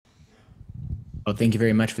Well, thank you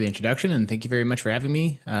very much for the introduction, and thank you very much for having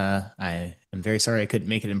me. I am very sorry I couldn't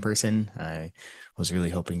make it in person. I was really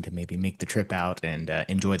hoping to maybe make the trip out and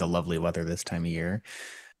enjoy the lovely weather this time of year.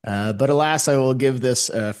 But alas, I will give this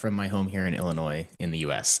from my home here in Illinois in the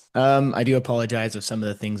US. I do apologize if some of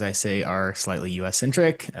the things I say are slightly US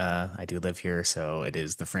centric. I do live here, so it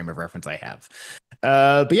is the frame of reference I have.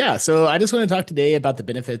 But yeah, so I just want to talk today about the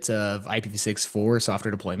benefits of IPv6 for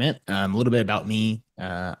software deployment. A little bit about me.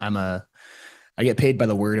 I get paid by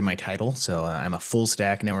the word in my title. So I'm a full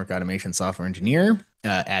stack network automation software engineer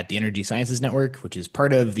at the Energy Sciences Network, which is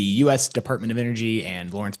part of the US Department of Energy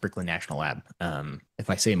and Lawrence Berkeley National Lab. If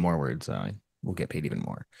I say more words, we'll get paid even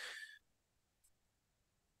more.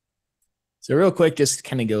 So real quick, just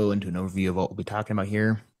kind of go into an overview of what we'll be talking about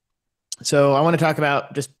here. So I want to talk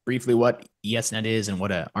about just briefly what ESnet is and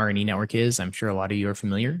what a RNE network is. I'm sure a lot of you are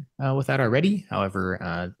familiar with that already.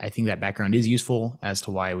 However, I think that background is useful as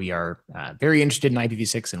to why we are very interested in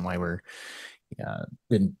IPv6 and why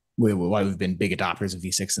why we've been big adopters of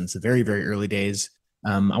V6 since the very, very early days.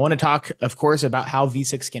 I want to talk, of course, about how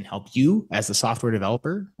V6 can help you as a software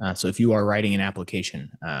developer. So if you are writing an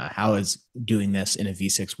application, how is doing this in a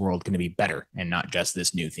V6 world going to be better and not just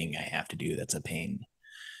this new thing I have to do that's a pain?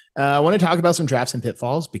 I want to talk about some traps and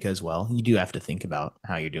pitfalls because, well, you do have to think about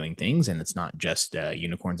how you're doing things, and it's not just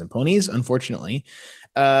unicorns and ponies, unfortunately.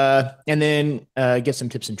 And then get some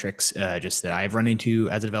tips and tricks just that I've run into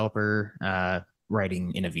as a developer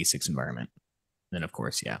writing in a V6 environment. And then, of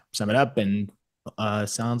course, yeah, sum it up and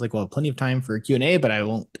sounds like we'll have plenty of time for Q&A, but I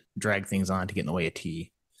won't drag things on to get in the way of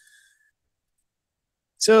tea.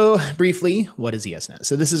 So briefly, what is ESnet?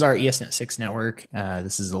 So this is our ESnet 6 network.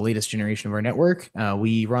 This is the latest generation of our network.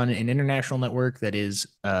 We run an international network that is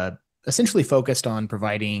essentially focused on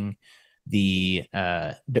providing the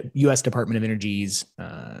U.S. Department of Energy's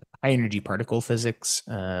high energy particle physics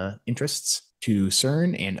interests to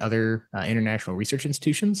CERN and other international research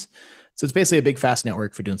institutions. So it's basically a big, fast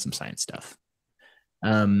network for doing some science stuff.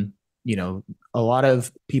 You know, a lot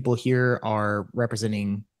of people here are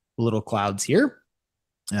representing little clouds here.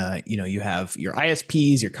 You have your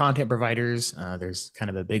ISPs, your content providers. There's kind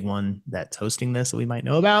of a big one that's hosting this that we might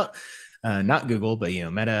know about. Not Google, but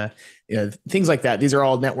Meta, things like that. These are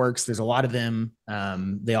all networks. There's a lot of them.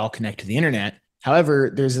 They all connect to the internet. However,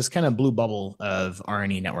 there's this kind of blue bubble of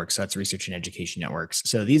RNE networks. So that's research and education networks.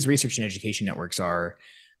 So these research and education networks are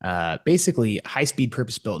basically high-speed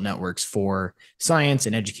purpose-built networks for science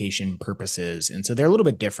and education purposes. And so they're a little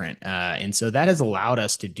bit different. And so that has allowed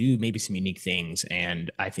us to do maybe some unique things. And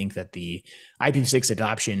I think that the IPv6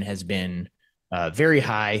 adoption has been very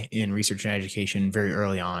high in research and education very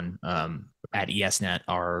early on. At ESnet,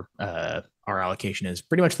 our allocation is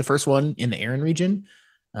pretty much the first one in the Aaron region.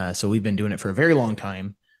 So we've been doing it for a very long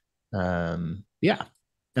time. Yeah.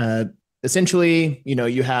 Essentially,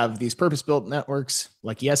 you have these purpose-built networks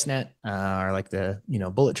like ESnet or like the,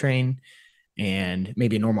 bullet train, and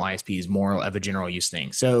maybe a normal ISP is more of a general use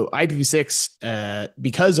thing. So IPv6,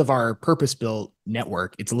 because of our purpose-built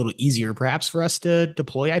network, it's a little easier perhaps for us to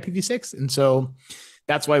deploy IPv6. And so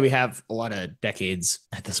that's why we have a lot of decades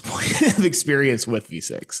at this point of experience with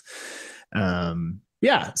V6.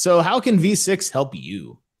 Yeah. So how can V6 help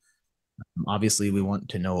you? Obviously, we want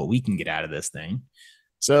to know what we can get out of this thing.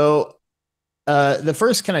 So the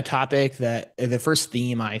first kind of topic the first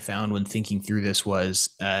theme I found when thinking through this was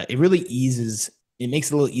it makes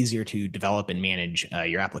it a little easier to develop and manage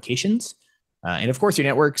your applications. And of course, your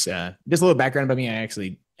networks. Just a little background about me. I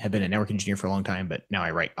actually have been a network engineer for a long time, but now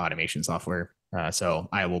I write automation software. So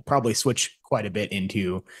I will probably switch quite a bit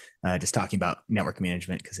into just talking about network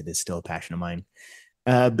management because it is still a passion of mine.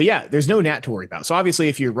 But yeah, there's no NAT to worry about. So obviously,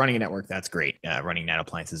 if you're running a network, that's great. Running NAT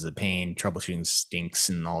appliances is a pain. Troubleshooting stinks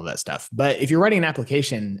and all of that stuff. But if you're writing an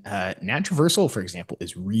application, NAT traversal, for example,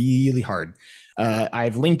 is really hard.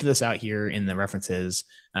 I've linked this out here in the references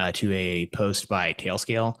to a post by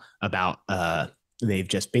Tailscale about they've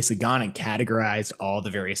just basically gone and categorized all the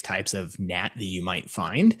various types of NAT that you might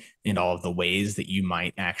find and all of the ways that you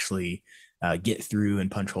might actually get through and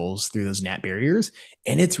punch holes through those NAT barriers,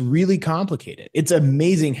 and it's really complicated. It's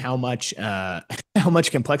amazing how much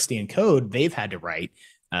complexity in code they've had to write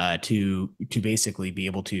to basically be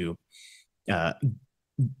able to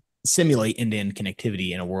simulate end-to-end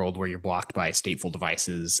connectivity in a world where you're blocked by stateful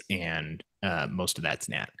devices, and most of that's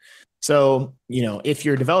NAT. So, if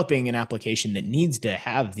you're developing an application that needs to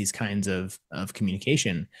have these kinds of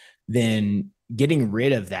communication, then getting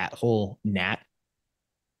rid of that whole NAT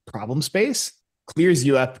problem space clears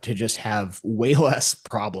you up to just have way less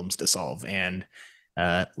problems to solve, and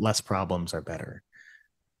less problems are better.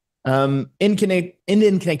 In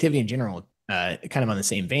connectivity in general, kind of on the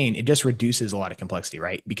same vein, it just reduces a lot of complexity,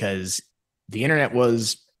 right? Because the internet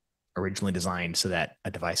was originally designed so that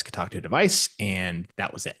a device could talk to a device, and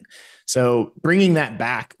that was it. So bringing that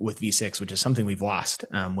back with v6, which is something we've lost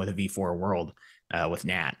with a v4 world with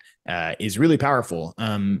NAT, is really powerful.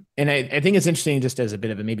 And I think it's interesting, just as a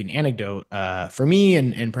bit of maybe an anecdote for me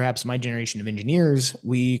and perhaps my generation of engineers,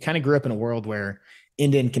 we kind of grew up in a world where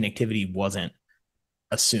end-to-end connectivity wasn't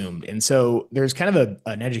assumed. And so there's kind of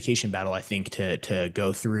an education battle, I think, to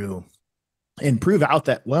go through and prove out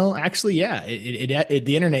that, well, actually, yeah,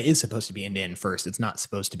 the internet is supposed to be end-to-end first. It's not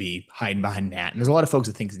supposed to be hiding behind NAT. And there's a lot of folks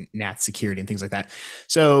that think NAT security and things like that.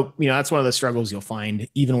 So, that's one of the struggles you'll find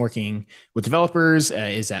even working with developers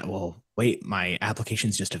is that, well, wait, my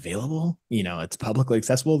application's just available. It's publicly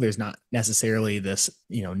accessible. There's not necessarily this,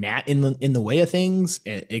 NAT in the way of things.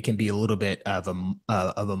 It can be a little bit of a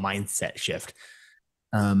mindset shift.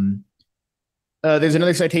 There's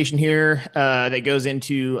another citation here that goes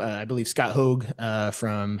into, I believe Scott Hogue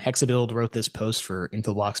from Hexabuild wrote this post for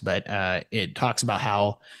Infoblox, but it talks about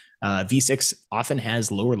how v6 often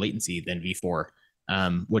has lower latency than v4,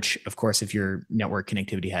 which, of course, if your network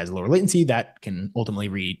connectivity has lower latency, that can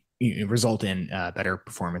ultimately result in better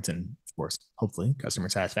performance and, of course, hopefully customer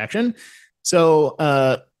satisfaction. So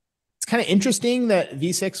it's kind of interesting that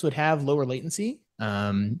v6 would have lower latency,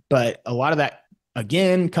 but a lot of that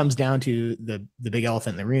again comes down to the big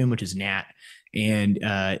elephant in the room, which is NAT, and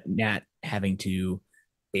NAT having to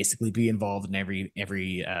basically be involved in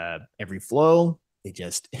every flow.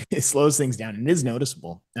 It slows things down and it is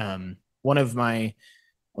noticeable. One of my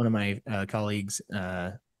colleagues,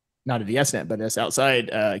 not at ESnet, but us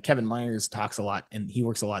outside, Kevin Myers talks a lot, and he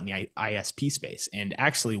works a lot in the ISP space. And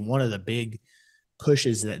actually, one of the big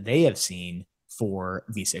pushes that they have seen for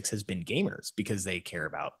v6 has been gamers, because they care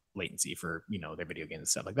about latency for their video games and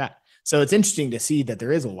stuff like that. So it's interesting to see that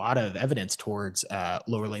there is a lot of evidence towards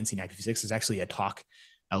lower latency in IPv6. There's actually a talk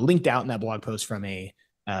linked out in that blog post from a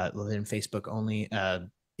within Facebook only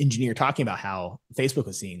engineer talking about how Facebook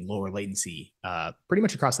was seeing lower latency pretty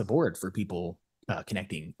much across the board for people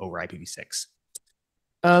connecting over IPv6.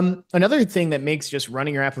 Another thing that makes just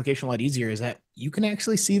running your application a lot easier is that you can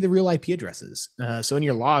actually see the real IP addresses. So in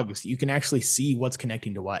your logs, you can actually see what's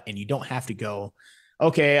connecting to what, and you don't have to go,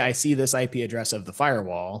 okay, I see this IP address of the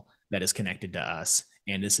firewall that is connected to us,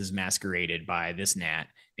 and this is masqueraded by this NAT,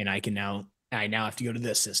 and I now have to go to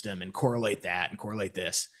this system and correlate that and correlate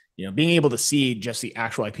this. Being able to see just the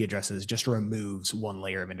actual IP addresses just removes one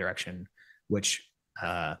layer of indirection, which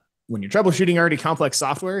when you're troubleshooting already complex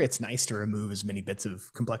software, it's nice to remove as many bits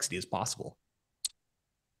of complexity as possible.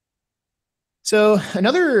 So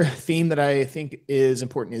another theme that I think is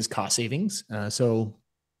important is cost savings. So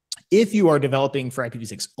if you are developing for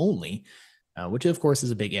IPv6 only, which of course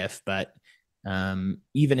is a big if, but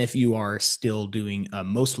even if you are still doing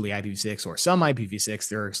mostly IPv6 or some IPv6,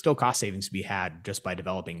 there are still cost savings to be had just by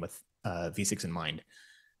developing with v6 in mind.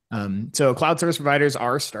 So cloud service providers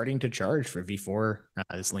are starting to charge for v4.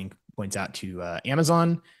 This link points out to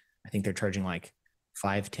Amazon. I think they're charging like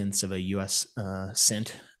 0.5 of a US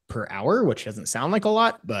cent per hour, which doesn't sound like a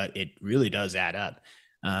lot, but it really does add up.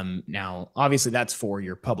 Now, obviously, that's for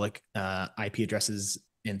your public IP addresses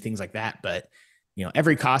and things like that. But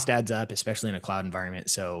every cost adds up, especially in a cloud environment.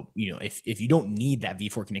 So if you don't need that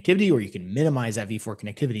v4 connectivity, or you can minimize that v4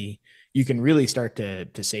 connectivity, you can really start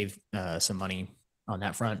to save some money on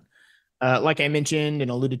that front. Like I mentioned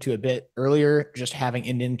and alluded to a bit earlier, just having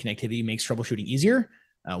end-to-end connectivity makes troubleshooting easier.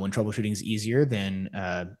 When troubleshooting is easier, then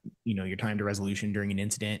your time to resolution during an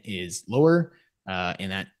incident is lower,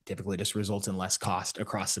 and that typically just results in less cost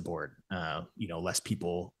across the board. Less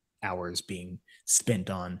people hours being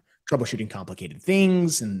spent on troubleshooting complicated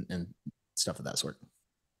things and stuff of that sort.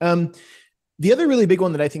 The other really big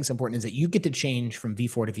one that I think is important is that you get to change from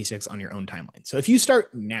v4 to v6 on your own timeline. So if you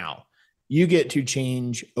start now, you get to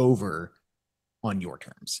change over on your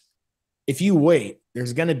terms. If you wait,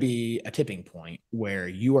 there's going to be a tipping point where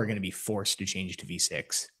you are going to be forced to change to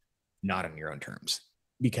v6, not on your own terms,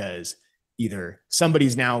 because either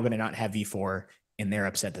somebody's now going to not have v4 and they're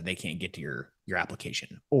upset that they can't get to your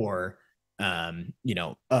application, or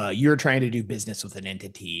you're trying to do business with an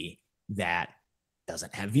entity that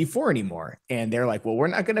doesn't have v4 anymore, and they're like, well, we're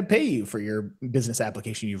not going to pay you for your business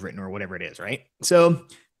application you've written, or whatever it is, right? So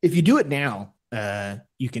if you do it now,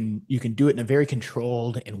 you can do it in a very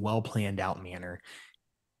controlled and well planned out manner.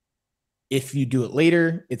 If you do it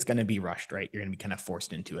later, it's going to be rushed, right? You're going to be kind of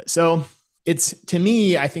forced into it. So it's, to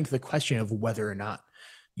me, I think the question of whether or not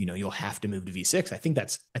you'll have to move to v6, I think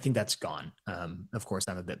that's gone. Of course,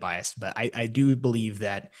 I'm a bit biased, but I do believe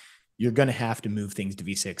that you're going to have to move things to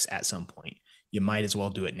v6 at some point. you might as well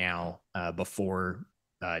do it now before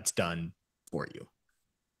it's done for you.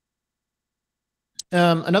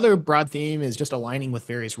 Another broad theme is just aligning with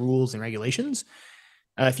various rules and regulations.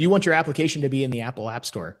 If you want your application to be in the Apple App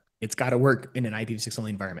Store, it's got to work in an IPv6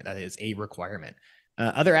 only environment. That is a requirement.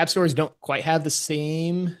 Other app stores don't quite have the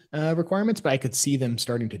same requirements, but I could see them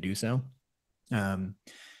starting to do so.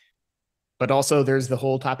 But also there's the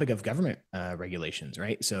whole topic of government regulations,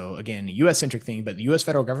 right? So again, US centric thing, but the US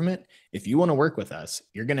federal government, if you want to work with us,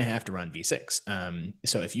 you're going to have to run v6.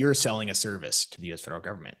 So if you're selling a service to the US federal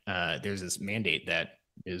government, there's this mandate that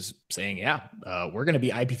is saying, yeah, we're going to be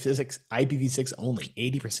IPv6 only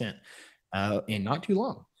 80% in not too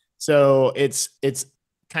long. So it's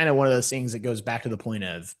kind of one of those things that goes back to the point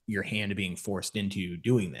of your hand being forced into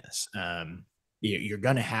doing this. You're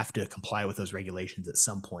going to have to comply with those regulations at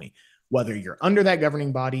some point, whether you're under that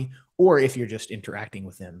governing body or if you're just interacting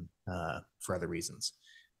with them for other reasons.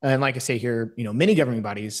 And like I say here, many governing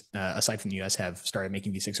bodies, aside from the US, have started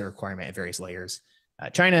making v6 a requirement at various layers.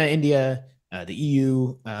 China, India, the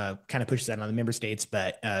EU kind of pushes that on the member states,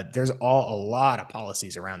 but there's a lot of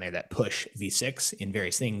policies around there that push v6 in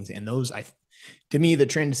various things. And those, to me, the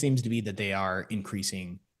trend seems to be that they are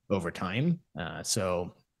increasing over time.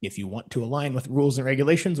 So if you want to align with rules and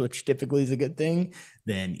regulations, which typically is a good thing,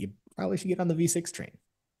 then you probably should get on the v6 train.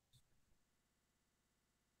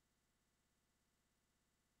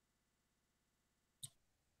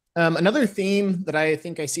 Another theme that I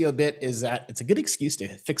think I see a bit is that it's a good excuse to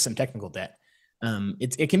fix some technical debt.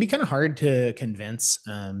 It can be kind of hard to convince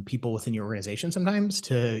people within your organization sometimes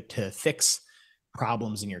to fix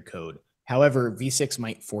problems in your code. However, v6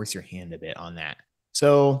 might force your hand a bit on that.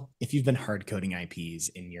 So if you've been hard coding IPs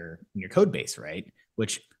in your code base, right,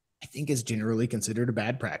 which I think is generally considered a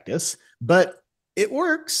bad practice, but it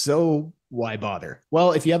works, so why bother?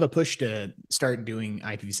 Well, if you have a push to start doing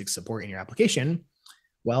IPv6 support in your application,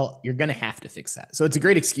 well, you're going to have to fix that. So it's a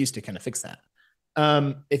great excuse to kind of fix that.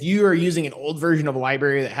 If you are using an old version of a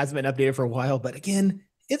library that hasn't been updated for a while, but again,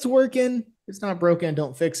 it's working, it's not broken,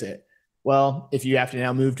 don't fix it. Well, if you have to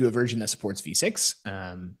now move to a version that supports v6,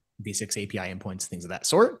 v6 API endpoints, things of that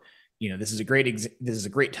sort, this is a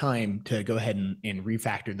great time to go ahead and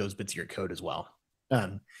refactor those bits of your code as well.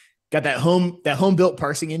 Got that home built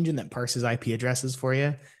parsing engine that parses IP addresses for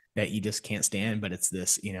you that you just can't stand, but it's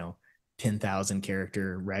this 10,000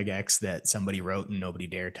 character regex that somebody wrote and nobody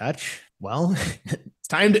dare touch. Well, it's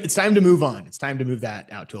time to move on. It's time to move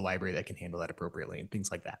that out to a library that can handle that appropriately and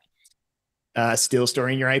things like that. Still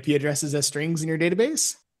storing your IP addresses as strings in your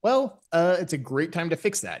database? Well, it's a great time to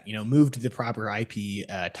fix that. Move to the proper IP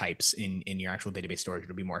types in your actual database storage.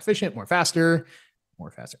 It'll be more efficient, more faster.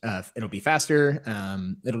 It'll be faster.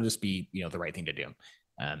 It'll just be the right thing to do.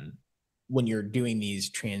 When you're doing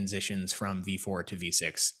these transitions from v4 to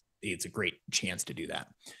v6, it's a great chance to do that.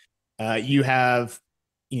 You have,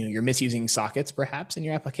 you're misusing sockets perhaps in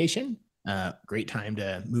your application. Great time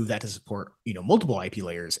to move that to support, multiple IP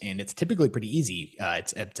layers, and it's typically pretty easy.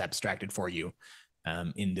 It's abstracted for you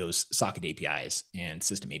in those socket APIs and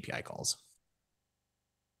system API calls.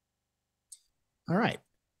 All right,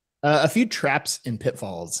 a few traps and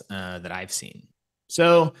pitfalls that I've seen.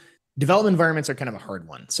 So development environments are kind of a hard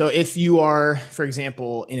one. So if you are, for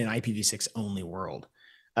example, in an IPv6 only world,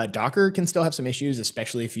 Docker can still have some issues,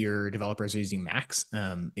 especially if your developers are using Macs.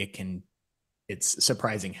 It's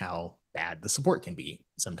surprising how bad the support can be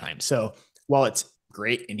sometimes. So while it's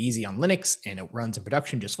great and easy on Linux and it runs in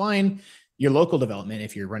production just fine, your local development,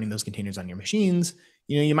 if you're running those containers on your machines,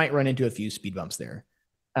 you might run into a few speed bumps there.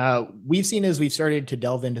 We've seen as we've started to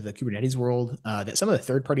delve into the Kubernetes world that some of the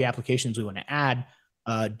third-party applications we want to add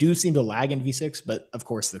do seem to lag in v6, but of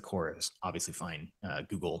course the core is obviously fine.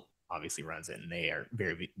 Google obviously runs it, and they are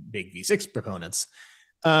very big v6 proponents.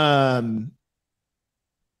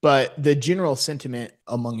 But the general sentiment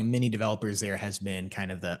among many developers there has been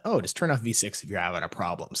kind of just turn off v6 if you're having a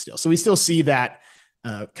problem still. So we still see that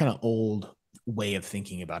kind of old way of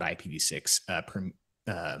thinking about IPv6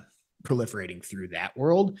 proliferating through that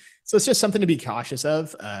world. So it's just something to be cautious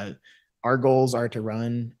of. Our goals are to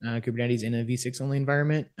run Kubernetes in a v6 only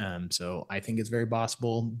environment. So I think it's very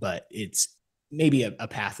possible, but it's maybe a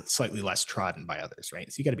path that's slightly less trodden by others,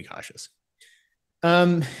 right? So you got to be cautious.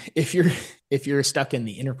 If you're stuck in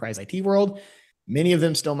the enterprise IT world, many of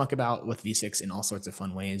them still muck about with v6 in all sorts of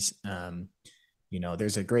fun ways.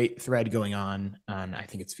 There's a great thread going on I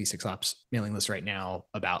think it's v6 ops mailing list right now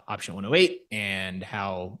about option 108 and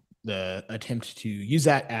how the attempt to use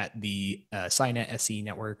that at the SciNet SC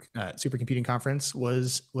network supercomputing conference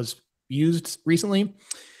was used recently.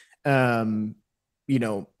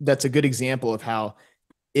 That's a good example of how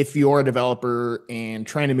if you're a developer and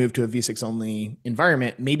trying to move to a v6 only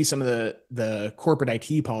environment, maybe some of the corporate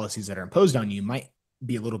IT policies that are imposed on you might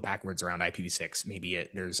be a little backwards around IPv6. Maybe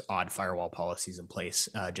there's odd firewall policies in place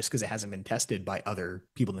just because it hasn't been tested by other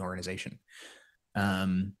people in the organization.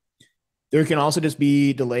 There can also just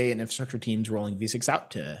be delay in infrastructure teams rolling v6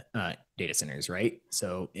 out to data centers, right?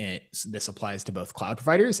 So this applies to both cloud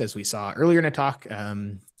providers, as we saw earlier in a talk.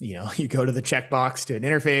 You go to the checkbox to an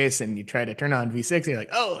interface and you try to turn on v6, and you're like,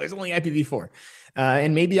 oh, there's only IPv4.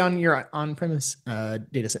 And maybe on your on-premise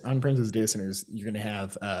data centers, you're going to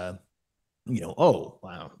have oh,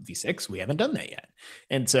 wow, v6, we haven't done that yet.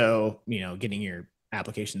 And so, getting your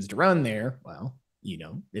applications to run there, well,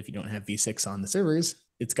 if you don't have v6 on the servers,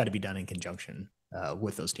 it's got to be done in conjunction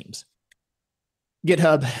with those teams.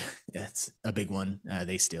 GitHub, that's a big one.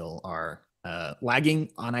 They still are lagging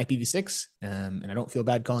on IPv6, and I don't feel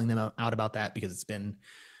bad calling them out about that because it's been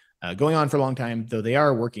going on for a long time, though they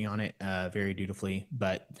are working on it very dutifully,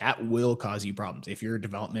 but that will cause you problems. If your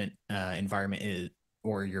development environment is,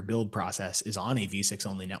 or your build process is on a v6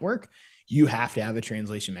 only network, you have to have a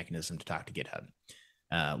translation mechanism to talk to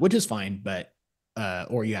GitHub, which is fine, but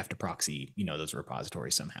or you have to proxy, those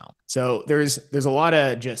repositories somehow. So there's a lot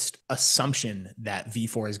of just assumption that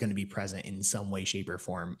v4 is going to be present in some way, shape, or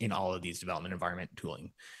form in all of these development environment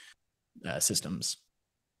tooling systems.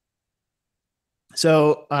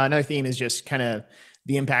 So another theme is just kind of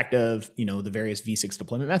the impact of, the various v6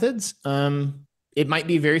 deployment methods. It might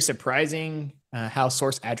be very surprising how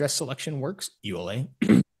source address selection works. ULA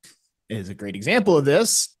is a great example of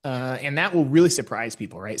this, and that will really surprise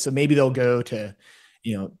people, right? So maybe they'll go to,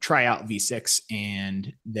 try out v6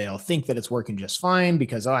 and they'll think that it's working just fine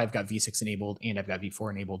because, I've got v6 enabled and I've got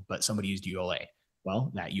v4 enabled, but somebody used ULA.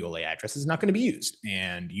 Well, that ULA address is not going to be used,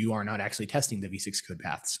 and you are not actually testing the v6 code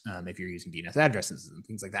paths if you're using DNS addresses and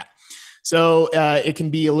things like that. So it can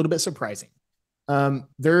be a little bit surprising.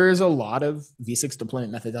 There's a lot of v6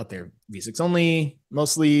 deployment methods out there. v6 only,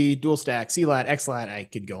 mostly dual stack, CLAT, XLAT. I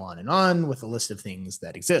could go on with a list of things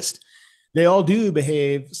that exist. They all do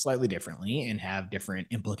behave slightly differently and have different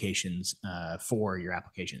implications for your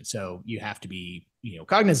application. So you have to be,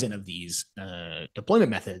 cognizant of these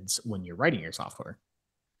deployment methods when you're writing your software.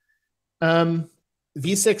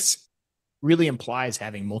 v6 really implies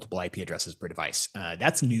having multiple IP addresses per device.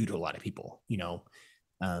 That's new to a lot of people.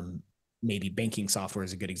 Maybe banking software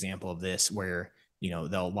is a good example of this, where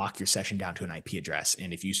they'll lock your session down to an IP address,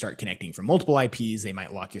 and if you start connecting from multiple IPs, they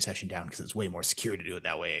might lock your session down because it's way more secure to do it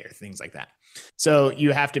that way, or things like that. So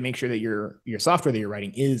you have to make sure that your software that you're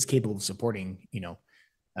writing is capable of supporting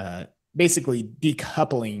basically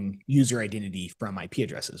decoupling user identity from IP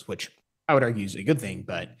addresses, which I would argue is a good thing,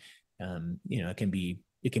 but it can be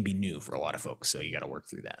new for a lot of folks, so you got to work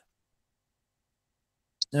through that.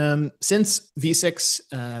 Since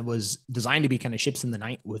v6 was designed to be kind of ships in the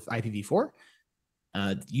night with IPv4,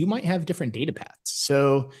 you might have different data paths.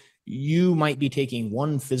 So you might be taking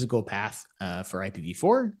one physical path for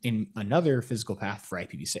IPv4 and another physical path for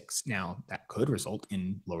IPv6. Now, that could result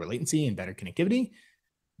in lower latency and better connectivity.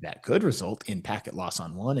 That could result in packet loss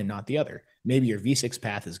on one and not the other. Maybe your v6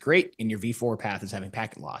 path is great and your v4 path is having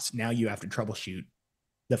packet loss. Now you have to troubleshoot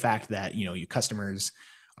the fact that, your customers,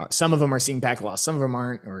 some of them are seeing packet loss, some of them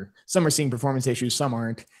aren't, or some are seeing performance issues, some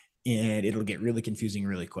aren't, and it'll get really confusing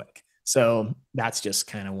really quick. So that's just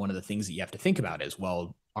kind of one of the things that you have to think about as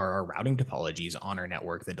well. Are our routing topologies on our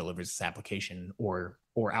network that delivers this application or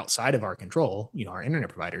outside of our control, our internet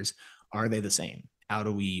providers, are they the same? How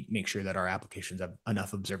do we make sure that our applications have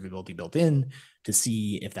enough observability built in to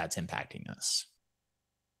see if that's impacting us?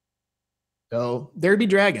 So there'd be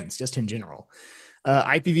dragons just in general.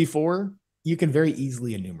 IPv4, you can very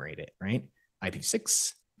easily enumerate it, right?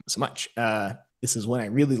 IPv6, not so much. This is when I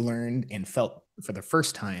really learned and felt for the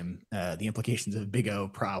first time the implications of big O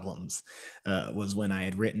problems, was when I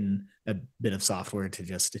had written a bit of software to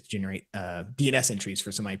just generate DNS entries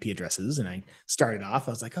for some IP addresses. And I started off,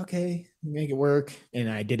 I was like, okay, make it work. And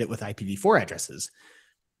I did it with IPv4 addresses.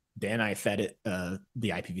 Then I fed it the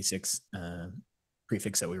IPv6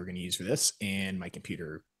 prefix that we were going to use for this, and my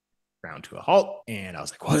computer ground to a halt. And I was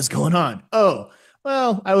like, what is going on? Oh,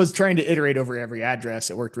 well, I was trying to iterate over every address.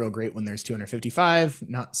 It worked real great when there's 255,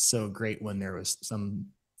 not so great when there was some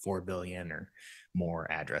 4 billion or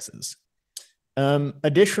more addresses.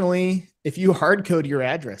 Additionally, if you hard code your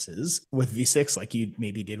addresses with v6 like you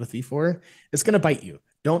maybe did with v4, it's going to bite you.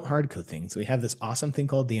 Don't hard code things. We have this awesome thing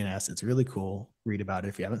called DNS. It's really cool. Read about it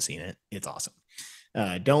if you haven't seen it. It's awesome.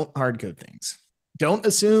 Don't hard code things. Don't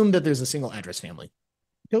assume that there's a single address family.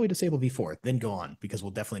 totally disable v4, then go on, because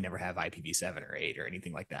we'll definitely never have IPv7 or 8 or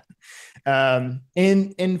anything like that.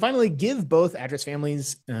 And finally, give both address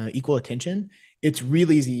families equal attention. It's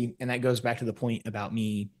real easy, and that goes back to the point about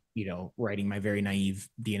me, writing my very naive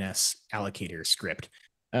DNS allocator script.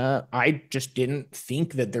 I just didn't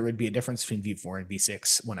think that there would be a difference between v4 and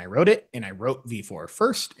v6 when I wrote it, and I wrote v4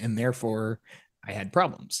 first, and therefore I had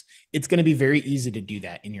problems. It's going to be very easy to do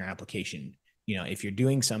that in your application. If you're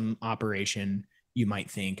doing some operation, you might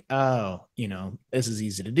think, oh, this is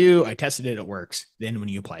easy to do. I tested it, it works. Then when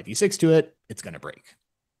you apply v6 to it, it's going to break.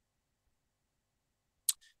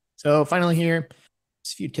 So finally here,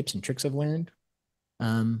 just a few tips and tricks I've learned.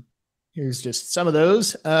 Here's just some of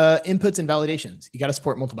those inputs and validations. You got to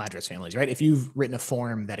support multiple address families, right? If you've written a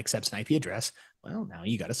form that accepts an IP address, well, now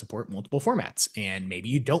you got to support multiple formats, and maybe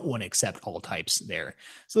you don't want to accept all types there.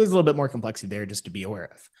 So there's a little bit more complexity there just to be aware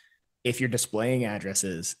of. If you're displaying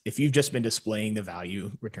addresses, if you've just been displaying the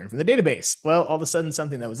value returned from the database, well, all of a sudden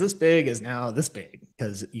something that was this big is now this big,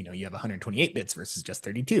 because you have 128 bits versus just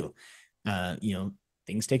 32.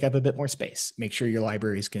 Things take up a bit more space. Make sure your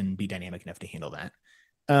libraries can be dynamic enough to handle that.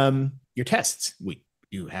 Your tests, we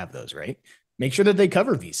do have those, right? Make sure that they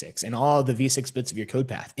cover v6 and all the v6 bits of your code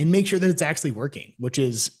path, and make sure that it's actually working, which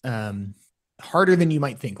is harder than you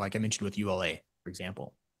might think, like I mentioned with ULA, for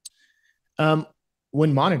example.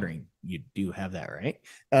 When monitoring, you do have that, right?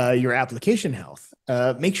 Your application health,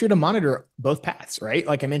 make sure to monitor both paths, right?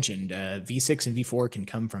 Like I mentioned, v6 and v4 can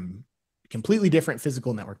come from completely different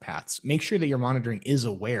physical network paths. Make sure that your monitoring is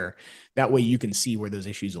aware. That way you can see where those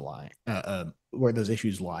issues lie,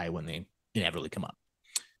 when they inevitably come up.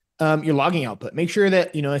 Your logging output, make sure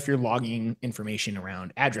that, if you're logging information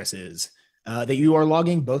around addresses, that you are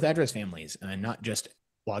logging both address families and not just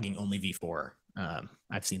logging only v4.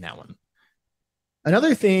 I've seen that one.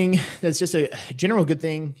 Another thing that's just a general good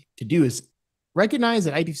thing to do is recognize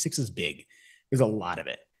that IPv6 is big. There's a lot of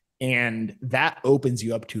it. And that opens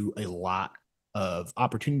you up to a lot of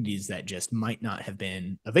opportunities that just might not have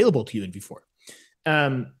been available to you in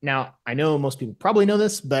v4. Now, I know most people probably know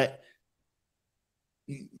this, but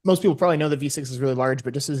most people probably know that v6 is really large,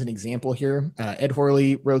 but just as an example here, Ed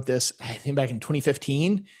Horley wrote this, I think back in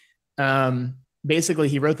 2015. Basically,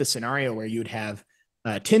 he wrote this scenario where you would have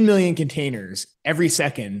 10 million containers every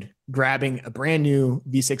second grabbing a brand new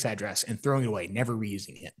v6 address and throwing it away, never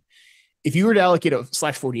reusing it. If you were to allocate a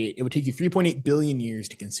 /48, it would take you 3.8 billion years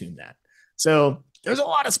to consume that. So there's a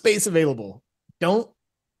lot of space available. Don't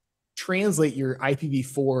translate your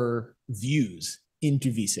IPv4 views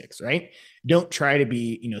into v6, right? Don't try to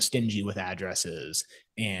be, stingy with addresses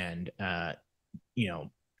and,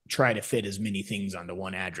 try to fit as many things onto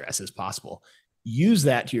one address as possible. Use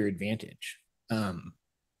that to your advantage.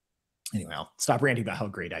 Anyway, I'll stop ranting about how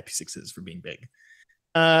great IP6 is for being big.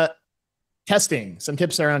 Testing, some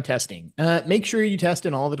tips around testing. Make sure you test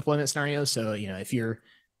in all the deployment scenarios. So, if you're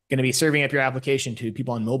going to be serving up your application to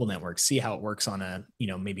people on mobile networks, see how it works on a,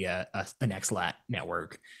 maybe an XLAT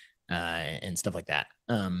network and stuff like that.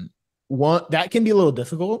 That can be a little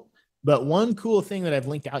difficult, but one cool thing that I've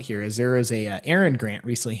linked out here is there is a Aaron grant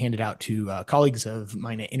recently handed out to colleagues of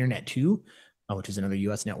mine at Internet 2, which is another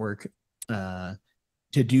US network, to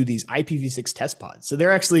do these IPv6 test pods. So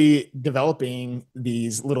they're actually developing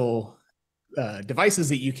these little devices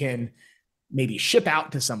that you can maybe ship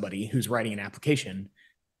out to somebody who's writing an application.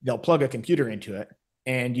 They'll plug a computer into it,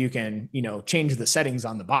 and you can, change the settings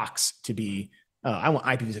on the box to be, I want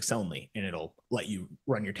IPv6 only, and it'll let you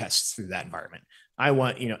run your tests through that environment. I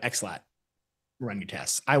want, XLAT, run your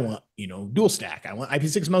tests. I want, dual stack. I want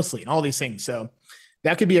IPv6 mostly, and all these things. So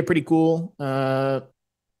that could be a pretty cool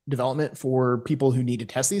development for people who need to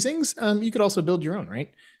test these things. You could also build your own,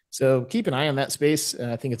 right? So keep an eye on that space.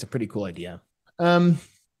 I think it's a pretty cool idea. And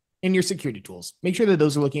your security tools, make sure that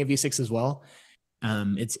those are looking at v6 as well.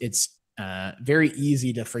 It's very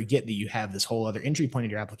easy to forget that you have this whole other entry point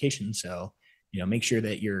in your application. So, make sure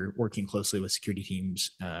that you're working closely with security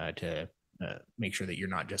teams to make sure that you're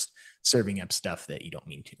not just serving up stuff that you don't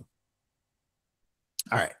mean to.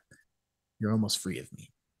 All right. You're almost free of me.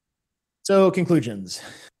 So conclusions,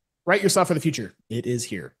 write your stuff for the future. It is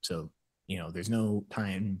here. So, there's no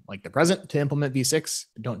time like the present to implement v6.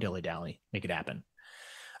 Don't dilly-dally, make it happen.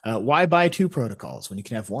 Why buy two protocols when you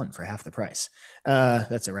can have one for half the price?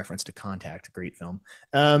 That's a reference to Contact, a great film.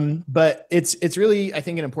 But it's really, I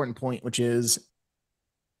think, an important point, which is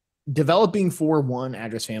developing for one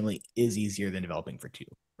address family is easier than developing for two,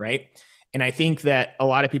 right? And I think that a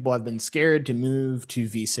lot of people have been scared to move to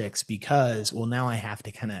v6 because, well, now I have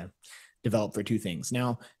to kind of develop for two things.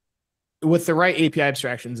 Now, with the right API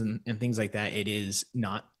abstractions and things like that, it is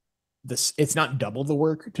not this, it's not double the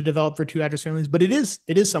work to develop for 2 address families, but it is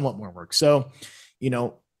somewhat more work. So,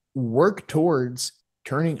 work towards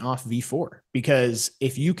turning off v4, because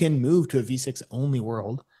if you can move to a v6 only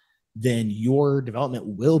world, then your development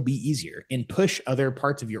will be easier, and push other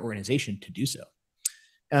parts of your organization to do so.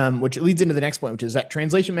 Which leads into the next point, which is that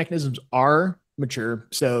translation mechanisms are mature.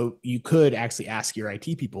 So you could actually ask your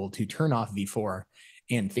IT people to turn off v4,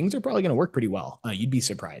 and things are probably going to work pretty well. You'd be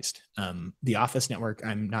surprised. The office network,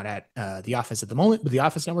 I'm not at the office at the moment, but the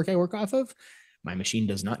office network I work off of, my machine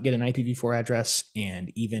does not get an IPv4 address.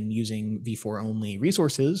 And even using v4 only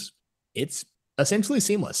resources, it's essentially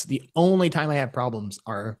seamless. The only time I have problems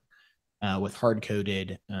are with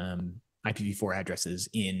hard-coded IPv4 addresses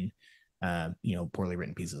in poorly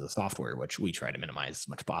written pieces of software, which we try to minimize as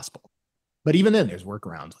much as possible. But even then, there's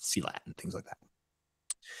workarounds with CLAT and things like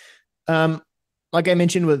that. Like I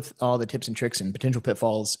mentioned, with all the tips and tricks and potential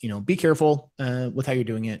pitfalls, be careful with how you're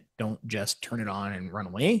doing it. Don't just turn it on and run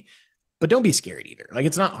away, but don't be scared either. Like,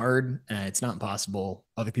 it's not hard. It's not impossible.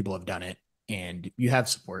 Other people have done it, and you have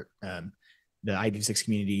support. The IPv6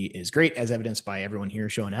 community is great, as evidenced by everyone here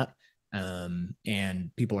showing up.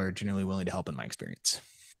 And people are generally willing to help, in my experience.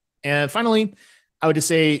 And finally, I would just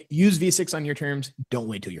say, use v6 on your terms. Don't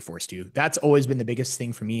wait till you're forced to. That's always been the biggest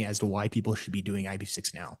thing for me as to why people should be doing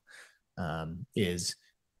IPv6 now. Is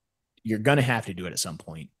you're going to have to do it at some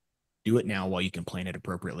point. Do it now while you can plan it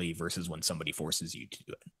appropriately, versus when somebody forces you to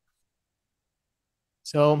do it.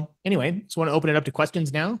 So anyway, just want to open it up to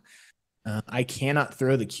questions now. I cannot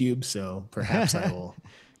throw the cube, so perhaps I will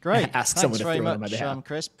Great. ask Thanks someone to very throw much, it on my behalf.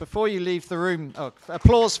 Chris. Before you leave the room,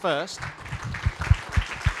 applause first.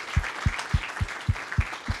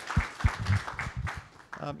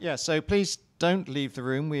 So please don't leave the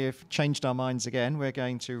room. We have changed our minds again. We're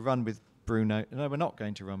going to run with Bruno. No, we're not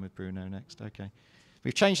going to run with Bruno next. Okay.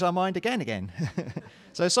 We've changed our mind again.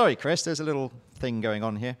 So sorry, Chris. There's a little thing going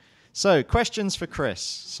on here. So questions for Chris.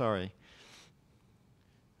 Sorry.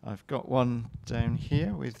 I've got one down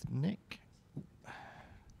here with Nick.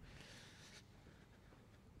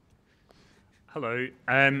 Hello.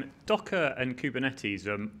 Docker and Kubernetes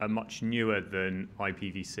are much newer than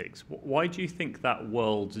IPv6. Why do you think that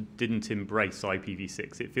world didn't embrace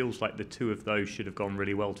IPv6? It feels like the two of those should have gone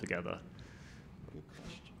really well together.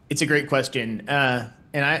 It's a great question. And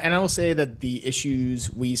I will say that the issues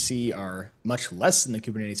we see are much less in the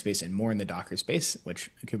Kubernetes space and more in the Docker space, which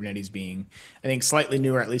Kubernetes being, I think, slightly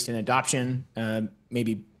newer, at least in adoption,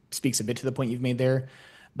 maybe speaks a bit to the point you've made there.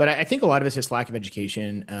 But I think a lot of it's just lack of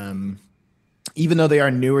education. Even though they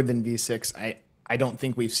are newer than v6, I don't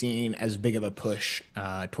think we've seen as big of a push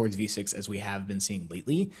towards v6 as we have been seeing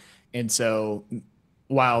lately. And so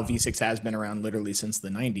while v6 has been around literally since the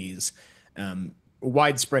 90s,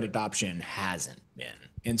 widespread adoption hasn't been.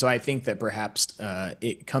 And so I think that perhaps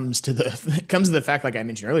it comes to the fact, like I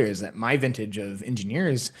mentioned earlier, is that my vintage of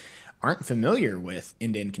engineers aren't familiar with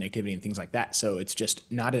end-to-end connectivity and things like that. So it's just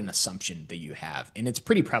not an assumption that you have. And it's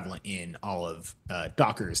pretty prevalent in all of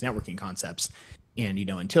Docker's networking concepts. And,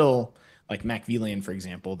 until like Mac VLAN, for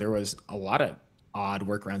example, there was a lot of odd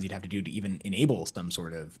workarounds you'd have to do to even enable some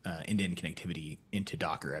sort of end-to-end connectivity into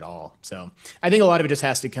Docker at all. So I think a lot of it just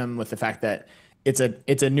has to come with the fact that it's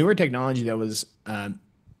a newer technology that was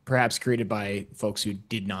perhaps created by folks who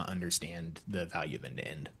did not understand the value of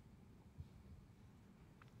end-to-end.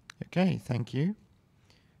 Okay, thank you.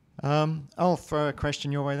 I'll throw a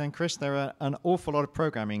question your way then, Chris. There are an awful lot of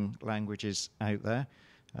programming languages out there.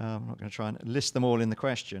 I'm not going to try and list them all in the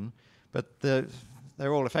question, but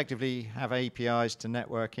they're all effectively have APIs to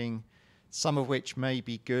networking, some of which may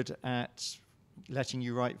be good at letting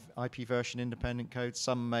you write IP version independent code.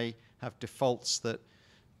 Some may have defaults that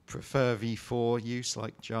prefer v4 use,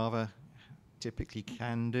 like Java typically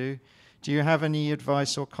can do. Do you have any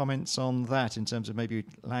advice or comments on that in terms of maybe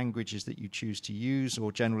languages that you choose to use,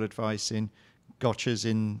 or general advice in gotchas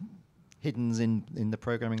hidden in the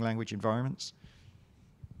programming language environments?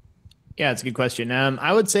 Yeah, it's a good question.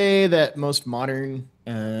 I would say that most modern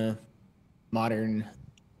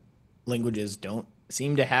languages don't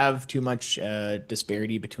seem to have too much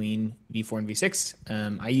disparity between v4 and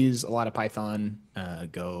v6. I use a lot of Python,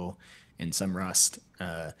 Go, and some Rust.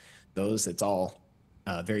 It's all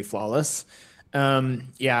very flawless.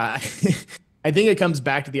 Yeah, I think it comes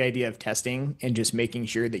back to the idea of testing and just making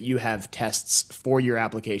sure that you have tests for your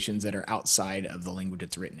applications that are outside of the language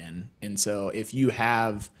it's written in. And so if you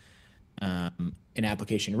have an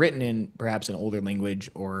application written in perhaps an older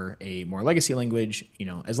language or a more legacy language,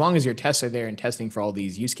 as long as your tests are there and testing for all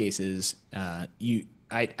these use cases, I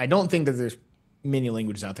don't think that there's many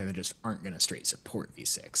languages out there that just aren't going to straight support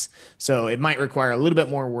v6. So it might require a little bit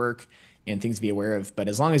more work and things to be aware of. But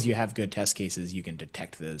as long as you have good test cases, you can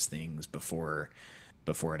detect those things before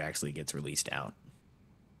it actually gets released out.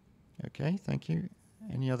 Okay, thank you.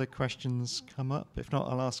 Any other questions come up? If not,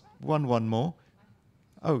 I'll ask one more.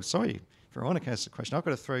 Oh, sorry, Veronica has a question. I've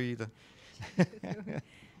got to throw you the...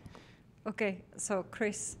 Okay, so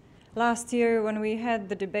Chris, last year when we had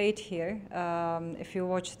the debate here, if you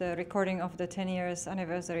watch the recording of the 10 years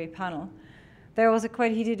anniversary panel, there was a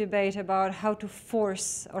quite heated debate about how to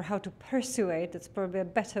force or how to persuade, that's probably a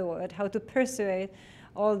better word, how to persuade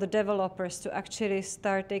all the developers to actually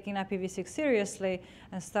start taking IPv6 seriously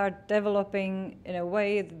and start developing in a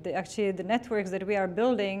way that actually the networks that we are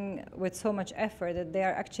building with so much effort that they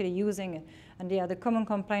are actually using it. And yeah, the common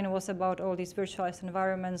complaint was about all these virtualized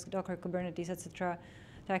environments, Docker, Kubernetes, etc.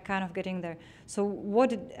 They're kind of getting there. So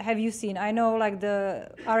what have you seen? I know like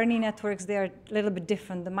the RNE networks, they are a little bit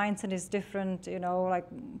different. The mindset is different, like,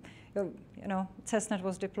 ESnet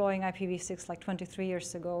was deploying IPv6 like 23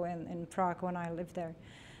 years ago in Prague when I lived there.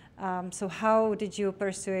 So how did you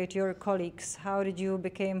persuade your colleagues? How did you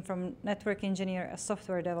become from network engineer a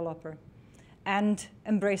software developer and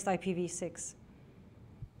embraced IPv6?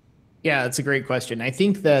 Yeah, that's a great question. I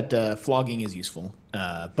think that flogging is useful,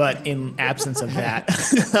 but in absence of that,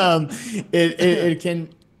 it can.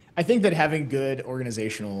 I think that having good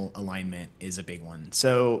organizational alignment is a big one.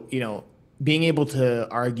 So, being able to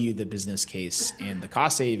argue the business case and the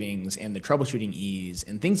cost savings and the troubleshooting ease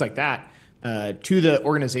and things like that to the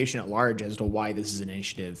organization at large as to why this is an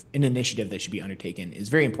initiative that should be undertaken is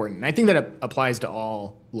very important. And I think that applies to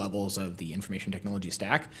all levels of the information technology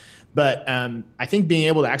stack. But I think being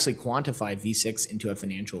able to actually quantify V6 into a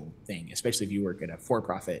financial thing, especially if you work at a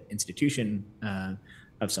for-profit institution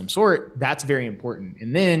of some sort, that's very important.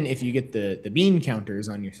 And then if you get the bean counters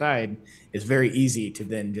on your side, it's very easy to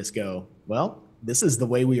then just go, well, this is the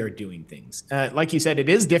way we are doing things. Like you said, it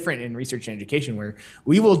is different in research and education where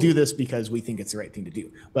we will do this because we think it's the right thing to do.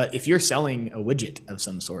 But if you're selling a widget of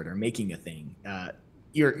some sort or making a thing,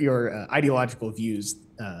 your ideological views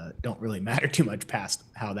don't really matter too much past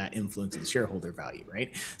how that influences shareholder value,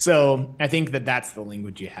 right? So I think that that's the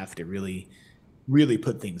language you have to really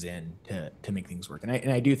put things in to make things work.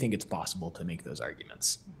 And I do think it's possible to make those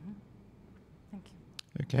arguments. Mm-hmm. Thank you.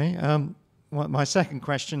 Okay. Well, my second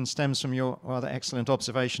question stems from your rather excellent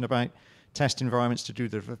observation about test environments to do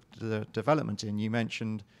the development in. You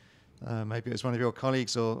mentioned maybe it was one of your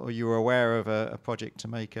colleagues or you were aware of a project to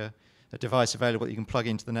make a device available that you can plug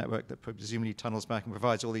into the network that presumably tunnels back and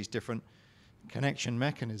provides all these different connection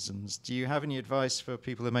mechanisms. Do you have any advice for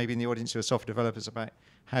people that may be in the audience who are software developers about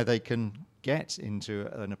how they can get into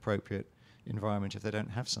an appropriate environment if they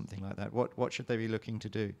don't have something like that? What should they be looking to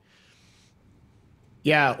do?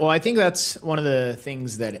 Yeah, well, I think that's one of the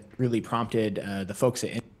things that really prompted the folks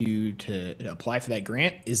at NU to apply for that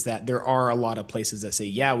grant is that there are a lot of places that say,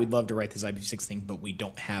 yeah, we'd love to write this IPv6 thing, but we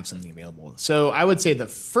don't have something available. So I would say the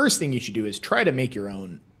first thing you should do is try to make your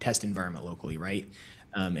own test environment locally, right?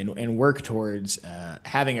 And work towards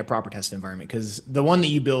having a proper test environment, because the one that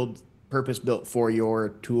you build purpose-built for your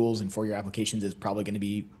tools and for your applications is probably going to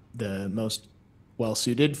be the most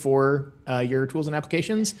well-suited for your tools and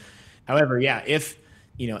applications. However, yeah, if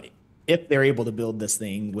they're able to build this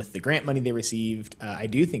thing with the grant money they received, I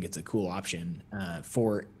do think it's a cool option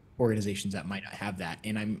for organizations that might not have that.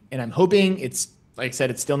 And I'm hoping it's, like I said,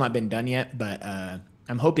 it's still not been done yet, but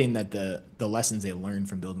I'm hoping that the lessons they learned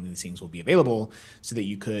from building these things will be available so that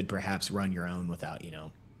you could perhaps run your own without,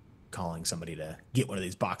 calling somebody to get one of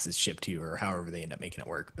these boxes shipped to you or however they end up making it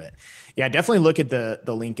work. But yeah, definitely look at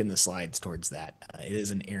the link in the slides towards that. It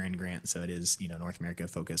is an ARIN grant, so it is, North America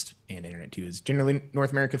focused, and Internet 2 is generally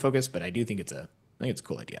North America focused, but I do think it's a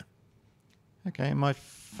cool idea. Okay, and my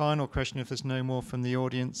final question, if there's no more from the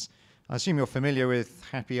audience, I assume you're familiar with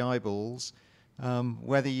Happy Eyeballs,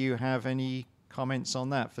 whether you have any comments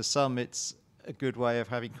on that. For some, it's a good way of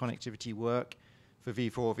having connectivity work for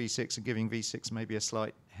V4, V6, and giving V6 maybe a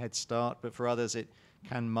slight head start, but for others it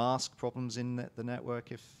can mask problems in the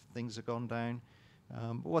network if things have gone down.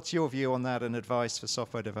 What's your view on that and advice for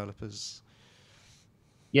software developers?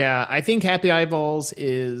 Yeah, I think Happy Eyeballs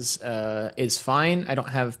is fine. I don't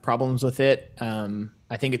have problems with it.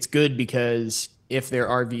 I think it's good because if there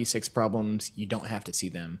are V6 problems, you don't have to see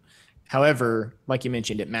them. However, like you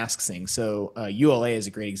mentioned, it masks things. So ULA is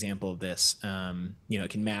a great example of this. It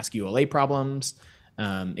can mask ULA problems.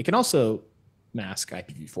 It can also mask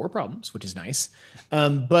IPv4 problems, which is nice.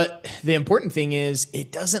 But the important thing is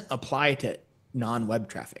it doesn't apply to non-web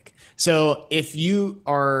traffic. So if you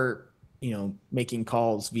are, making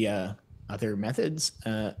calls via other methods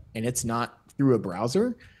and it's not through a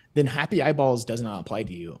browser, then Happy Eyeballs does not apply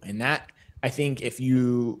to you. And that I think if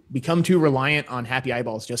you become too reliant on happy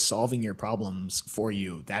eyeballs just solving your problems for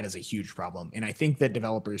you, that is a huge problem. And I think that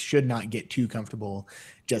developers should not get too comfortable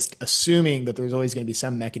just assuming that there's always going to be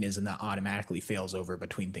some mechanism that automatically fails over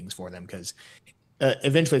between things for them, because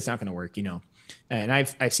eventually it's not going to work, you know. And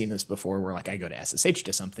I've seen this before where like I go to SSH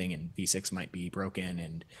to something and v6 might be broken,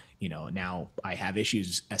 and you know now I have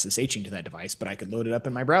issues SSHing to that device, but I could load it up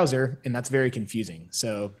in my browser, and that's very confusing.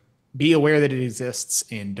 So be aware that it exists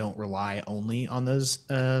and don't rely only on those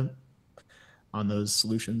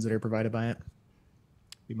solutions that are provided by it.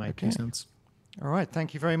 Be my 2 cents. All right,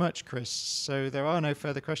 thank you very much, Chris. So there are no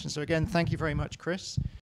further questions. So again, thank you very much, Chris.